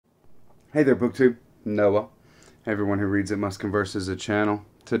Hey there, BookTube. Noah. Everyone who reads It Must Converse is a channel.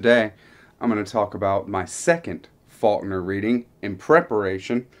 Today, I'm going to talk about my second Faulkner reading in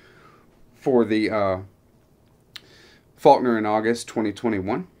preparation for the Faulkner in August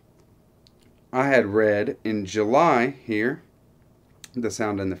 2021. I had read in July here, The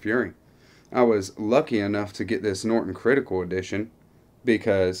Sound and the Fury. I was lucky enough to get this Norton Critical Edition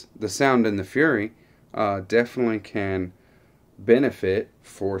because The Sound and the Fury definitely can benefit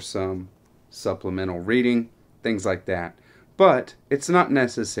for some supplemental reading, things like that. But it's not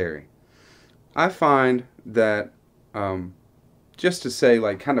necessary. I find that, just to say,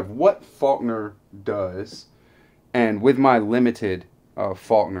 like, kind of what Faulkner does, and with my limited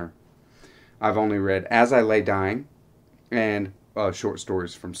Faulkner, I've only read As I Lay Dying and short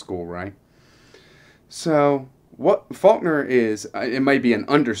stories from school, right? So, what Faulkner is, it may be an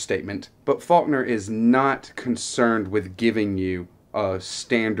understatement, but Faulkner is not concerned with giving you a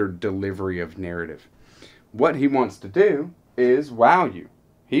standard delivery of narrative. What he wants to do is wow you.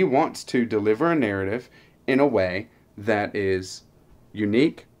 He wants to deliver a narrative in a way that is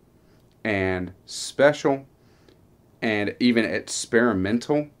unique and special and even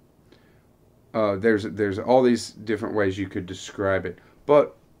experimental. There's all these different ways you could describe it,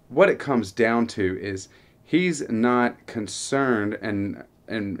 but what it comes down to is he's not concerned, and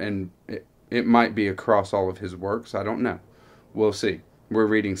it might be across all of his works, I don't know. We'll see. We're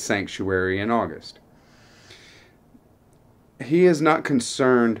reading Sanctuary in August. He is not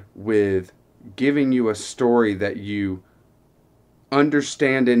concerned with giving you a story that you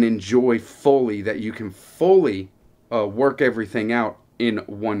understand and enjoy fully, that you can fully work everything out in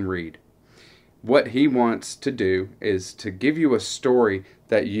one read. What he wants to do is to give you a story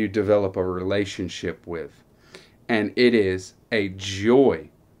that you develop a relationship with. And it is a joy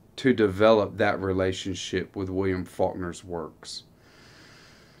to develop that relationship with William Faulkner's works.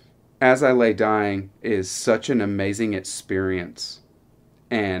 As I Lay Dying is such an amazing experience,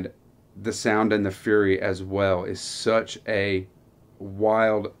 and The Sound and the Fury as well is such a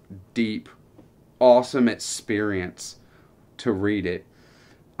wild, deep, awesome experience to read it.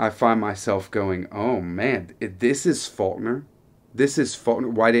 I find myself going, oh man, this is Faulkner. This is Faulkner.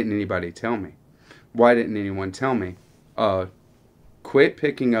 Why didn't anybody tell me? Why didn't anyone tell me? Quit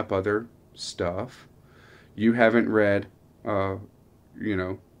picking up other stuff. You haven't read,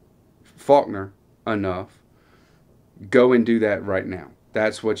 Faulkner enough. Go and do that right now.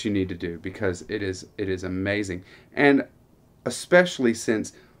 That's what you need to do, because it is amazing. And especially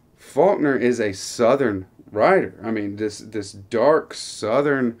since Faulkner is a Southern writer. I mean, this dark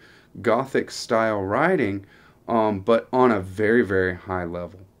Southern Gothic style writing, but on a very, very high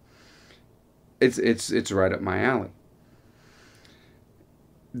level. It's right up my alley.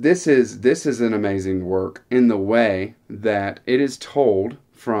 This is an amazing work in the way that it is told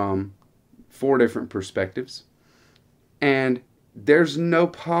from 4 different perspectives, and there's no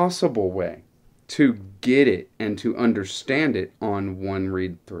possible way to get it and to understand it on one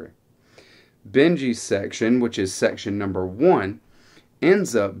read through. Benji's section, which is section number 1,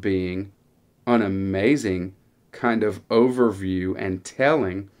 ends up being an amazing kind of overview and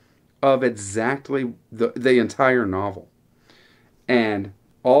telling of exactly the entire novel, and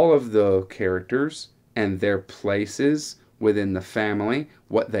all of the characters and their places within the family,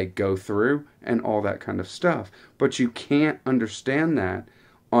 what they go through, and all that kind of stuff. But you can't understand that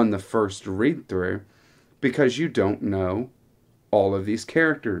on the first read through because you don't know all of these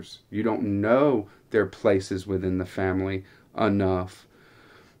characters. You don't know their places within the family enough.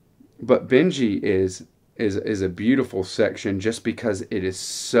 But Benji is a beautiful section just because it is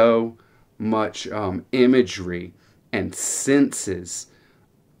so much imagery and senses.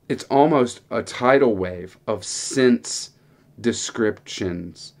 It's almost a tidal wave of sense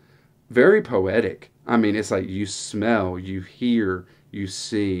descriptions. Very poetic. I mean, it's like you smell, you hear, you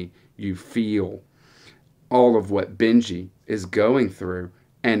see, you feel all of what Benji is going through,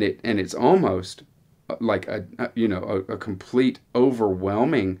 and it's almost like a complete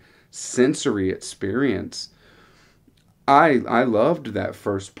overwhelming sensory experience. I loved that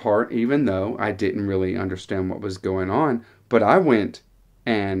first part, even though I didn't really understand what was going on, but I went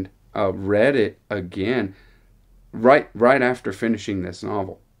and read it again right after finishing this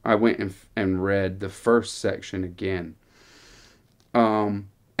novel. I went and read the first section again, and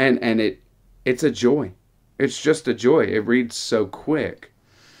it's a joy. It's just a joy. It reads so quick.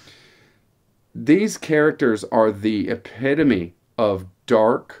 These characters are the epitome of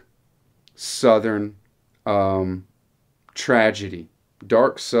dark Southern tragedy,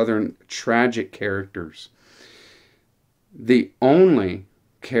 dark Southern tragic characters. The only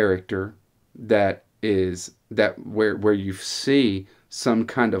character where you see some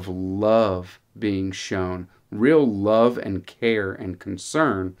kind of love being shown, real love and care and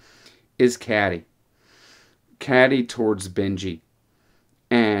concern, is Caddy. Caddy towards Benji.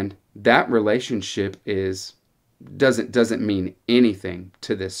 And that relationship doesn't mean anything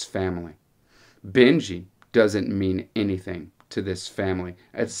to this family. Benji doesn't mean anything to this family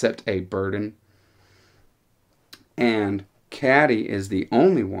except a burden. And Caddy is the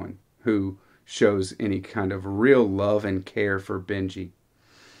only one who shows any kind of real love and care for Benji.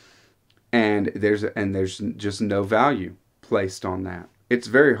 And there's just no value placed on that. It's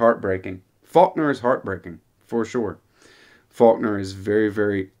very heartbreaking. Faulkner is heartbreaking, for sure. Faulkner is very,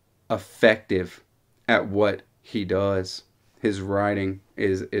 very effective at what he does. His writing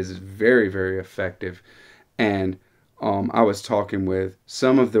is very, very effective. And I was talking with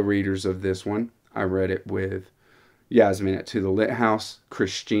some of the readers of this one. I read it with Yasmin at To the Lit House,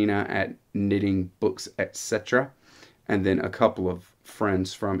 Christina at Knitting Books, etc., and then a couple of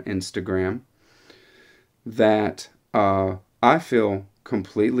friends from Instagram, that I feel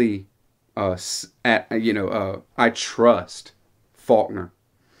completely I trust Faulkner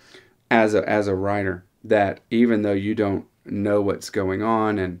as a writer, that even though you don't know what's going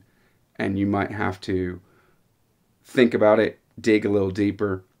on and you might have to think about it, dig a little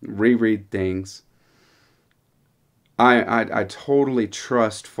deeper, reread things, I totally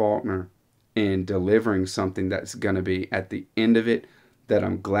trust Faulkner in delivering something that's going to be at the end of it that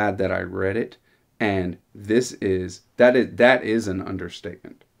I'm glad that I read it. And that is an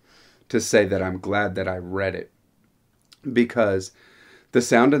understatement to say that I'm glad that I read it, because The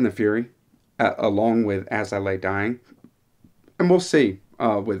Sound and the Fury, along with As I Lay Dying, and we'll see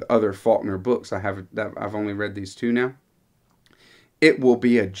with other Faulkner books, I've only read these two now. It will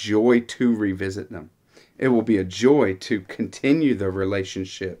be a joy to revisit them. It will be a joy to continue the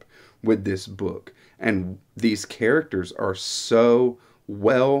relationship with this book. And these characters are so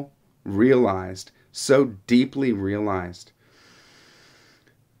well realized, so deeply realized.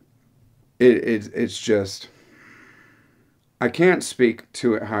 It's just, I can't speak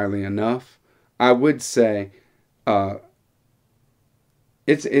to it highly enough. I would say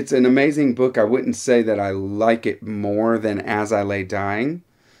it's an amazing book. I wouldn't say that I like it more than As I Lay Dying,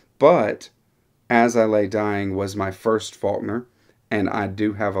 but As I Lay Dying was my first Faulkner, and I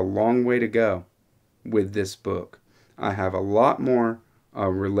do have a long way to go with this book. I have a lot more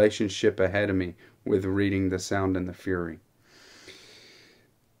relationship ahead of me with reading The Sound and the Fury.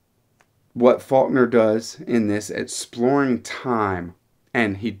 What Faulkner does in this, exploring time,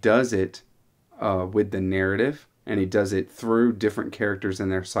 and he does it with the narrative, and he does it through different characters and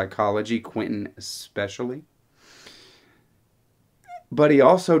their psychology, Quentin especially. But he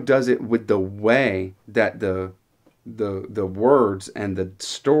also does it with the way that the words and the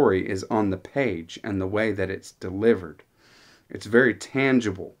story is on the page, and the way that it's delivered. It's very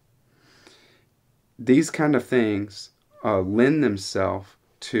tangible. These kind of things lend themselves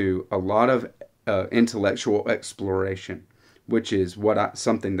to a lot of intellectual exploration, which is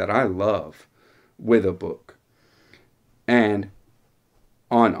something that I love with a book. And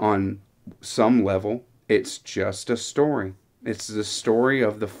on some level, it's just a story. It's the story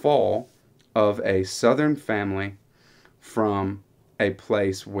of the fall of a Southern family from a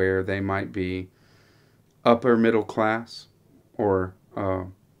place where they might be upper middle class or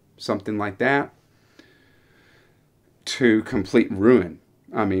something like that, to complete ruin.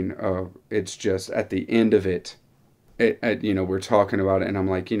 I mean, it's just at the end of it, we're talking about it, and I'm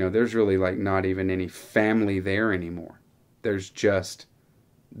like, there's really like not even any family there anymore. There's just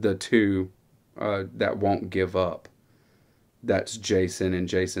the two that won't give up. That's Jason and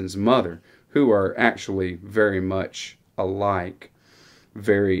Jason's mother, who are actually very much alike,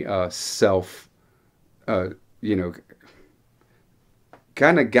 very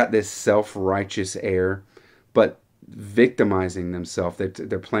kind of got this self-righteous air, but victimizing themselves.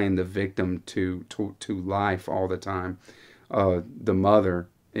 They're playing the victim to life all the time. The mother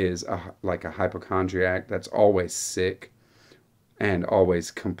is like a hypochondriac that's always sick and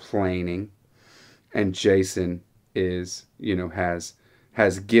always complaining, and Jason is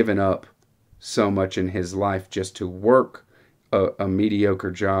has given up so much in his life just to work a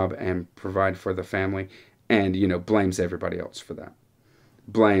mediocre job and provide for the family, and blames everybody else for that.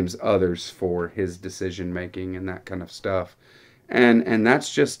 Blames others for his decision making and that kind of stuff. And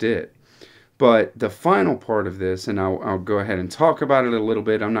that's just it. But the final part of this, and I'll go ahead and talk about it a little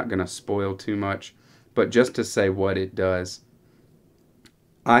bit. I'm not going to spoil too much, but just to say what it does,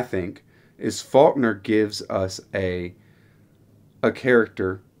 I think, is Faulkner gives us a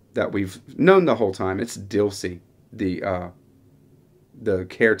character that we've known the whole time. It's Dilsey, the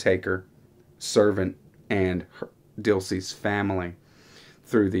caretaker, servant, and Dilsey's family.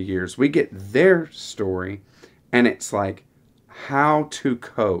 through the years. We get their story, and it's like how to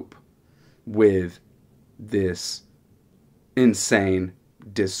cope with this insane,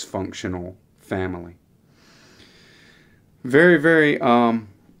 dysfunctional family. Very, very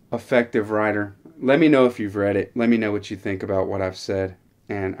effective writer. Let me know if you've read it. Let me know what you think about what I've said,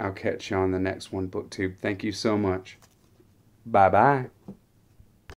 and I'll catch you on the next one, BookTube. Thank you so much. Bye-bye.